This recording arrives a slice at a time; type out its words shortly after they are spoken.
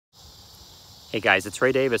Hey guys, it's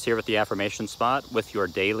Ray Davis here with the Affirmation Spot with your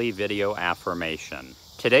daily video affirmation.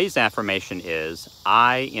 Today's affirmation is,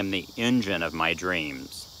 I am the engine of my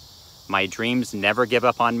dreams. My dreams never give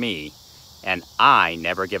up on me, and I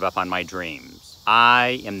never give up on my dreams.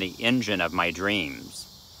 I am the engine of my dreams.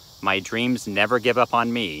 My dreams never give up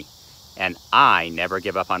on me, and I never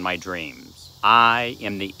give up on my dreams. I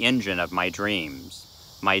am the engine of my dreams.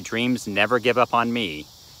 My dreams never give up on me,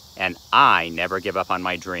 and I never give up on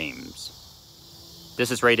my dreams. This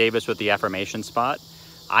is Ray Davis with the Affirmation Spot.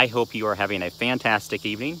 I hope you are having a fantastic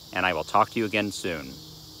evening, and I will talk to you again soon.